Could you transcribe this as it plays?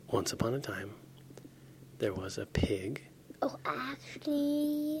Once upon a time, there was a pig. Oh,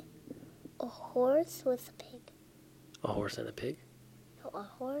 actually, a horse with a pig. A horse and a pig? No, a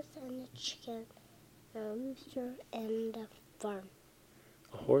horse and a chicken, a rooster, and a farm.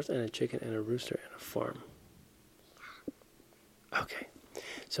 A horse and a chicken and a rooster and a farm. Okay.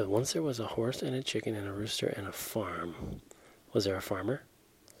 So once there was a horse and a chicken and a rooster and a farm. Was there a farmer?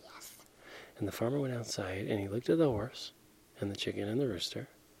 Yes. And the farmer went outside and he looked at the horse and the chicken and the rooster.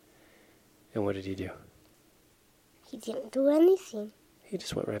 And what did he do? He didn't do anything. He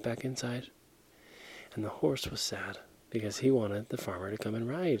just went right back inside. And the horse was sad because he wanted the farmer to come and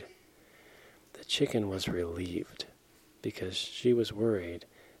ride. The chicken was relieved because she was worried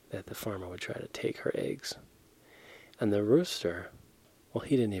that the farmer would try to take her eggs. And the rooster, well,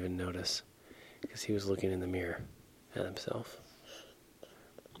 he didn't even notice because he was looking in the mirror at himself.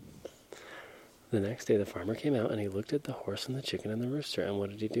 The next day the farmer came out and he looked at the horse and the chicken and the rooster, and what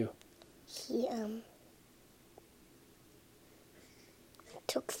did he do? He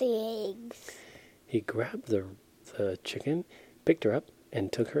took the eggs. He grabbed the chicken, picked her up, and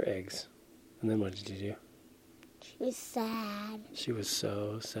took her eggs. And then what did he do? She was sad. She was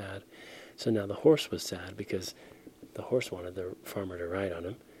so sad. So now the horse was sad because the horse wanted the farmer to ride on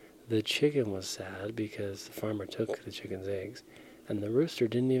him. The chicken was sad because the farmer took the chicken's eggs. And the rooster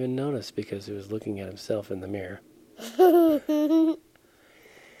didn't even notice because he was looking at himself in the mirror.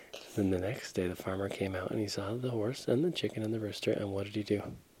 Then the next day the farmer came out and he saw the horse and the chicken and the rooster, and what did he do?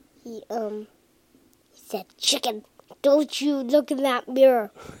 He said, "Chicken, don't you look in that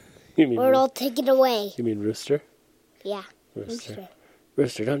mirror, You mean or I'll take it away." You mean rooster? Yeah, Rooster.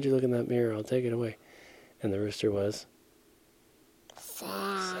 Rooster, don't you look in that mirror, I'll take it away. And the rooster was?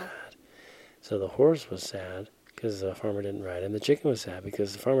 Sad. So the horse was sad because the farmer didn't ride him. The chicken was sad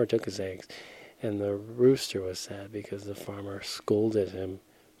because the farmer took his eggs. And the rooster was sad because the farmer scolded him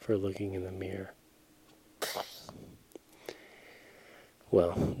for looking in the mirror.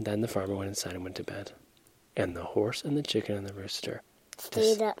 Well, then the farmer went inside and went to bed. And the horse and the chicken and the rooster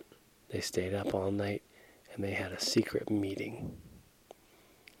Stayed up. They stayed up all night and they had a secret meeting.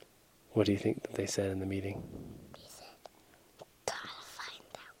 What do you think that they said in the meeting? They said, "Gotta find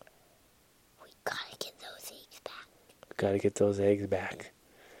out. We gotta get those eggs back." Gotta get those eggs back.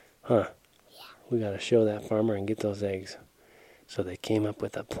 Huh? Yeah. We gotta show that farmer and get those eggs. So they came up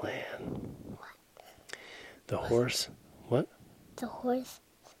with a plan. What? The horse... What? The horse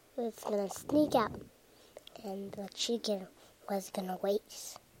was gonna sneak out, and the chicken was gonna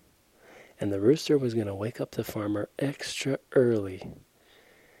wait. And the rooster was gonna wake up the farmer extra early.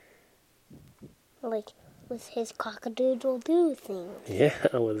 Like, with his cock-a-doodle-doo thing.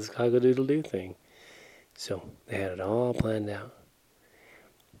 Yeah, with his cock-a-doodle-doo thing. So they had it all planned out.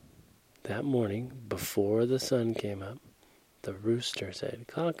 That morning, before the sun came up, the rooster said,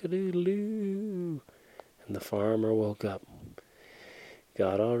 "Cock-a-doodle-doo." And the farmer woke up,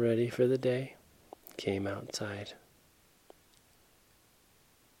 got all ready for the day, came outside.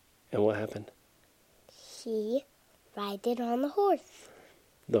 And what happened? He rided on the horse.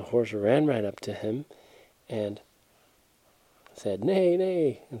 The horse ran right up to him and said, "Nay,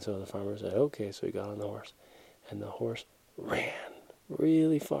 nay." And so the farmer said, "Okay." So he got on the horse. And the horse ran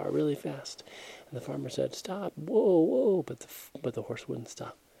really far, really fast. And the farmer said, "Stop, whoa, whoa." But the horse wouldn't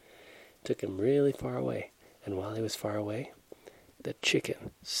stop. Took him really far away. And while he was far away, the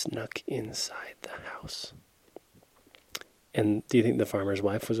chicken snuck inside the house. And do you think the farmer's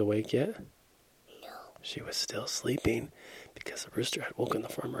wife was awake yet? No. She was still sleeping because the rooster had woken the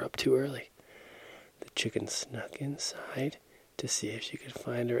farmer up too early. The chicken snuck inside to see if she could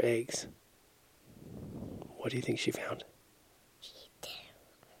find her eggs. What do you think she found? She did.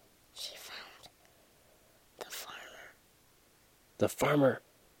 She found the farmer. The farmer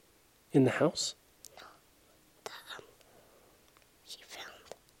in the house? No. She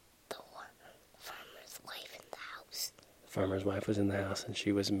found the farmer's wife in the house. The farmer's wife was in the house and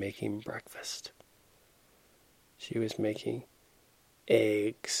she was making breakfast. She was making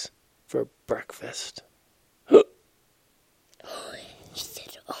eggs for breakfast. She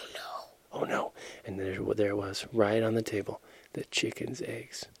said, "Oh no." Oh no. And there it was, right on the table, the chicken's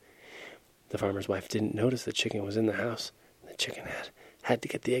eggs. The farmer's wife didn't notice the chicken was in the house. The chicken had to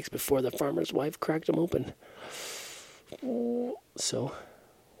get the eggs before the farmer's wife cracked them open. So,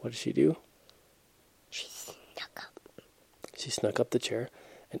 what did she do? She snuck up. She snuck up the chair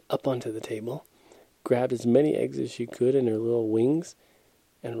and up onto the table, grabbed as many eggs as she could in her little wings,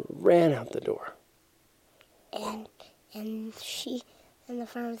 and ran out the door. And the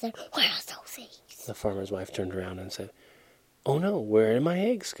farmer said, "Where are those eggs?" The farmer's wife turned around and said, "Oh no, where did my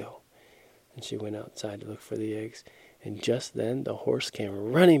eggs go?" And she went outside to look for the eggs, And just then the horse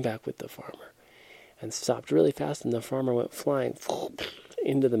came running back with the farmer and stopped really fast, and the farmer went flying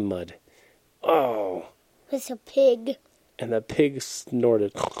into the mud. Oh! It's a pig. And the pig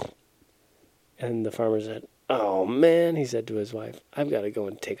snorted. And the farmer said, "Oh, man," he said to his wife, "I've got to go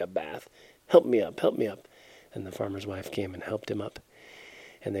and take a bath. Help me up, help me up." And the farmer's wife came and helped him up.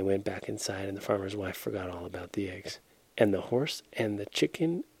 And they went back inside, and the farmer's wife forgot all about the eggs. And the horse and the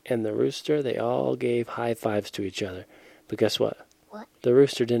chicken and the rooster, they all gave high fives to each other. But guess what? What? The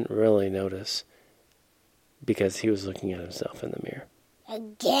rooster didn't really notice because he was looking at himself in the mirror.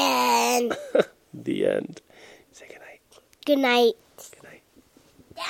 Again. The end. Say goodnight. Good night.